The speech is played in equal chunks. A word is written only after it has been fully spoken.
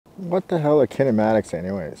What the hell are kinematics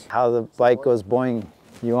anyways? How the bike goes boing.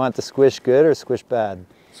 You want the squish good or squish bad?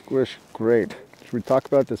 Squish, great. Should we talk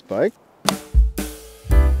about this bike?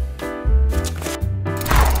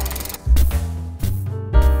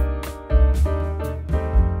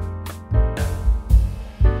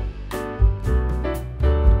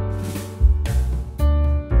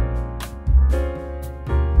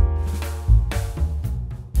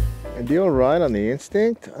 Ideal ride on the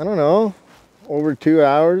Instinct? I don't know. Over 2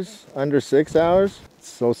 hours, under 6 hours. It's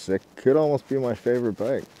so sick. Could almost be my favorite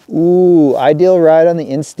bike. Ooh, ideal ride on the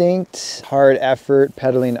Instinct. Hard effort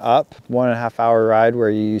pedaling up. 1.5 hour ride where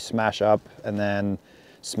you smash up and then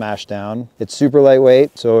smash down. It's super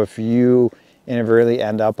lightweight. So if you inadvertently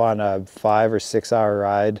end up on a 5 or 6 hour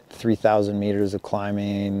ride, 3,000 meters of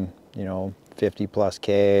climbing, 50 plus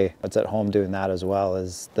K. It's at home doing that as well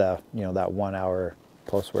as the, that 1 hour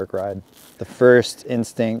post-work ride. The first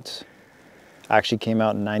Instinct actually came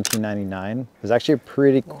out in 1999. It was actually a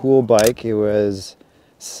pretty cool bike. It was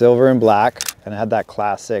silver and black and it had that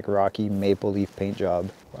classic Rocky maple leaf paint job.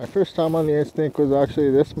 My first time on the Instinct was actually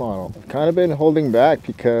this model. I've kind of been holding back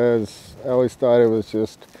because I always thought it was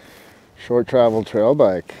just short travel trail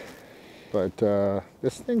bike. But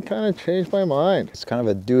this thing kind of changed my mind. It's kind of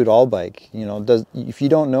a do-it-all bike. If you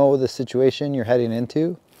don't know the situation you're heading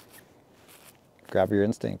into, grab your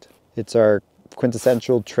Instinct. It's our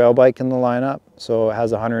quintessential trail bike in the lineup. So it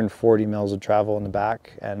has 140 mils of travel in the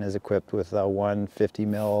back and is equipped with a 150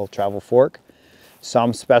 mil travel fork.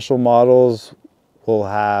 Some special models will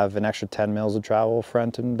have an extra 10 mils of travel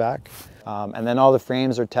front and back. And then all the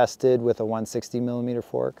frames are tested with a 160 millimeter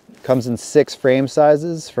fork. Comes in 6 frame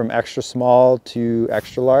sizes from extra small to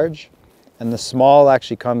extra large. And the small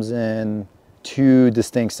actually comes in 2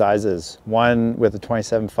 distinct sizes, one with a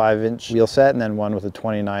 27.5 inch wheel set and then one with a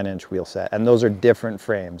 29 inch wheel set. And those are different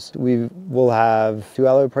frames. We will have 2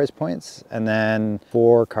 alloy price points and then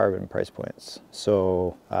 4 carbon price points.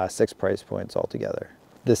 So 6 price points altogether.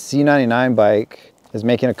 The C99 bike is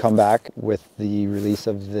making a comeback with the release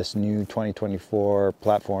of this new 2024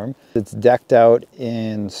 platform. It's decked out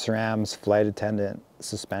in SRAM's flight attendant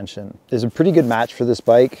suspension. It's a pretty good match for this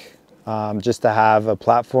bike, just to have a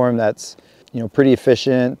platform that's pretty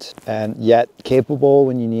efficient and yet capable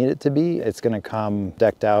when you need it to be. It's going to come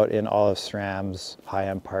decked out in all of SRAM's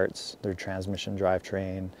high-end parts, their transmission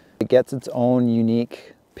drivetrain. It gets its own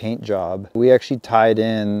unique paint job. We actually tied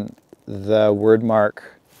in the wordmark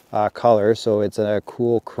color, so it's a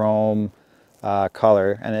cool chrome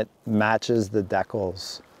color, and it matches the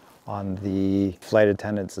decals on the flight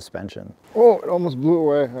attendant suspension. Oh, it almost blew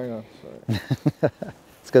away. Hang on, sorry.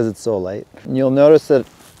 It's because it's so light. And you'll notice that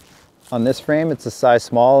on this frame, it's a size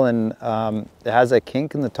small and it has a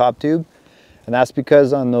kink in the top tube. And that's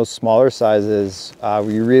because on those smaller sizes,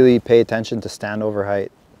 we really pay attention to standover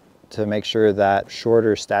height to make sure that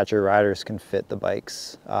shorter stature riders can fit the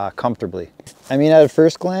bikes comfortably. I mean, at a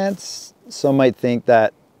first glance, some might think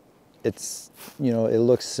that it's, it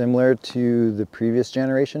looks similar to the previous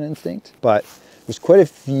generation Instinct, but there's quite a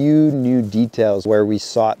few new details where we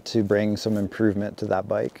sought to bring some improvement to that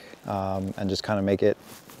bike and just kind of make it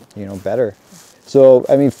better. So,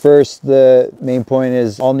 I mean, first, the main point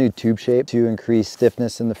is all new tube shape to increase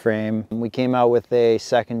stiffness in the frame. We came out with a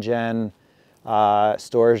 2nd gen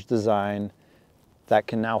storage design that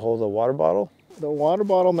can now hold a water bottle. The water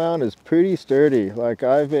bottle mount is pretty sturdy. Like,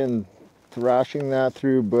 I've been thrashing that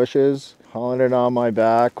through bushes, hauling it on my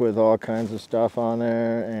back with all kinds of stuff on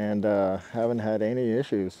there, and haven't had any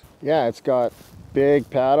issues. Yeah, it's got big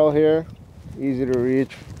paddle here, easy to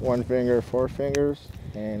reach, 1 finger, 4 fingers.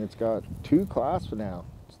 And it's got 2 clasps now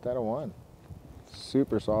instead of 1.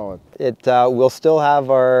 Super solid. It will still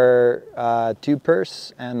have our tube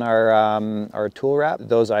purse and our tool wrap.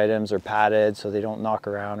 Those items are padded so they don't knock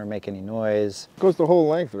around or make any noise. It goes the whole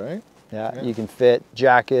length, right? Yeah, you can fit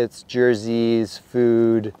jackets, jerseys,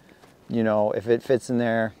 food. If it fits in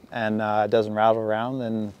there and doesn't rattle around,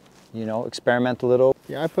 then experiment a little.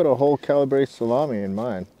 Yeah, I put a whole calibrated salami in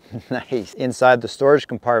mine. Nice. Inside the storage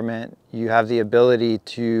compartment, you have the ability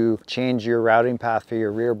to change your routing path for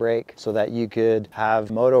your rear brake so that you could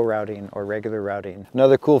have moto routing or regular routing.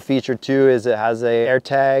 Another cool feature too is it has a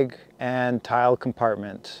AirTag and tile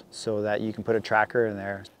compartment so that you can put a tracker in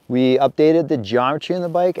there. We updated the geometry in the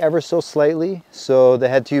bike ever so slightly. So the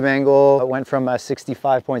head tube angle went from a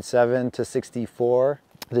 65.7 to 64.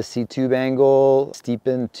 The C-tube angle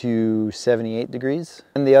steepened to 78 degrees.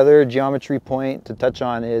 And the other geometry point to touch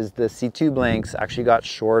on is the C-tube lengths actually got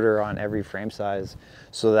shorter on every frame size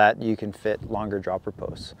so that you can fit longer dropper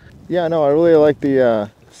posts. Yeah, no, I really like the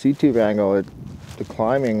C-tube angle. The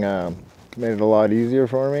climbing made it a lot easier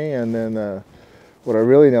for me, and then What I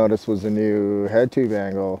really noticed was the new head tube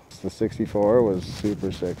angle. The 64 was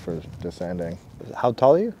super sick for descending. How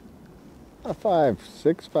tall are you?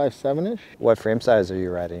 5'6", 5'7"-ish. What frame size are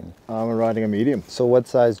you riding? I'm riding a medium. So what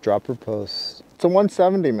size dropper post? It's a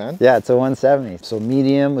 170, man. Yeah, it's a 170. So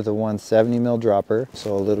medium with a 170 mil dropper.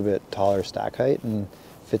 So a little bit taller stack height and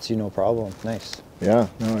fits you no problem. Nice. Yeah,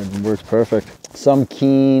 no, it works perfect. Some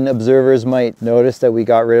keen observers might notice that we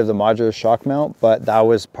got rid of the modular shock mount, but that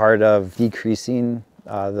was part of decreasing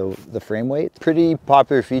the frame weight. Pretty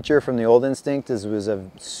popular feature from the old Instinct is it was a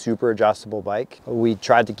super adjustable bike. We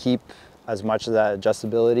tried to keep as much of that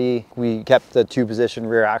adjustability. We kept the 2-position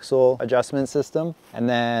rear axle adjustment system, and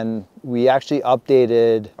then we actually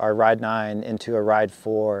updated our Ride 9 into a Ride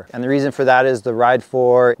 4. And the reason for that is the Ride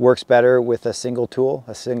 4 works better with a single tool,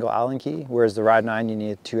 a single Allen key, whereas the Ride 9 you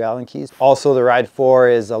need 2 Allen keys. Also, the Ride 4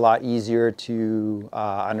 is a lot easier to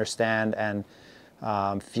understand and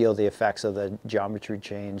feel the effects of the geometry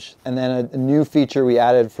change. And then a new feature we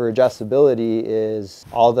added for adjustability is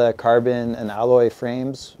all the carbon and alloy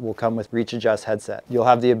frames will come with reach adjust headset. You'll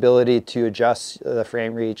have the ability to adjust the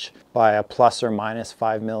frame reach by a plus or minus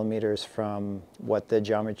 5 millimeters from what the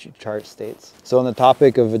geometry chart states. So on the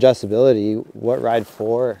topic of adjustability, what Ride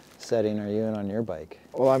 4 setting are you in on your bike?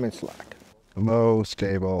 Well, I'm in slack. Low,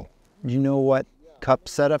 stable. Do you know what cup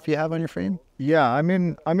setup you have on your frame? Yeah, I'm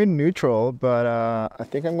in neutral, but I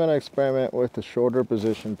think I'm gonna experiment with the shoulder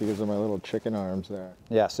position because of my little chicken arms there.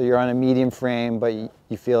 Yeah, so you're on a medium frame, but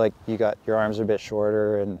you feel like your arms are a bit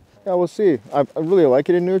shorter, and Yeah, we'll see. I really like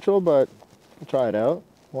it in neutral, but we'll try it out.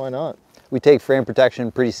 Why not? we take frame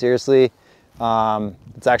protection pretty seriously.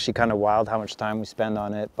 It's actually kind of wild how much time we spend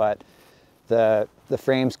on it, but the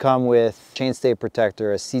frames come with chain stay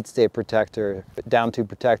protector, a seat stay protector, down tube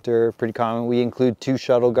protector, pretty common. We include 2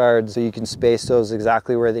 shuttle guards so you can space those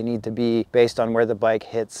exactly where they need to be based on where the bike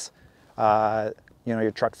hits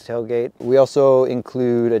your truck's tailgate. We also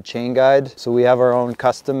include a chain guide. So we have our own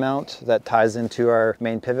custom mount that ties into our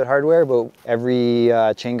main pivot hardware, but every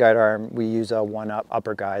chain guide arm, we use a 1-up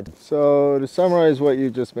upper guide. So to summarize what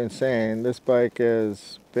you've just been saying, this bike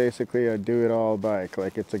is basically a do-it-all bike.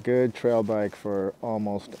 Like, it's a good trail bike for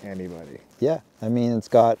almost anybody. Yeah, I mean, it's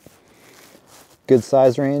got good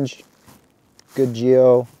size range, good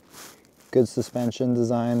geo, good suspension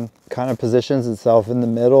design, kind of positions itself in the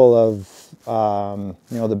middle of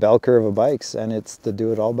the bell curve of bikes, and it's the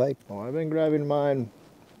do-it-all bike. Well, I've been grabbing mine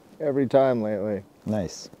every time lately.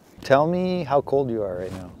 Nice. Tell me how cold you are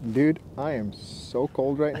right now. Dude, I am so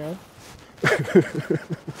cold right now.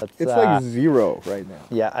 That's, It's like 0 right now.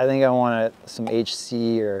 Yeah, I think I want some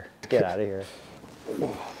HC or get out of here.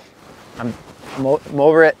 I'm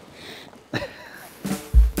over it.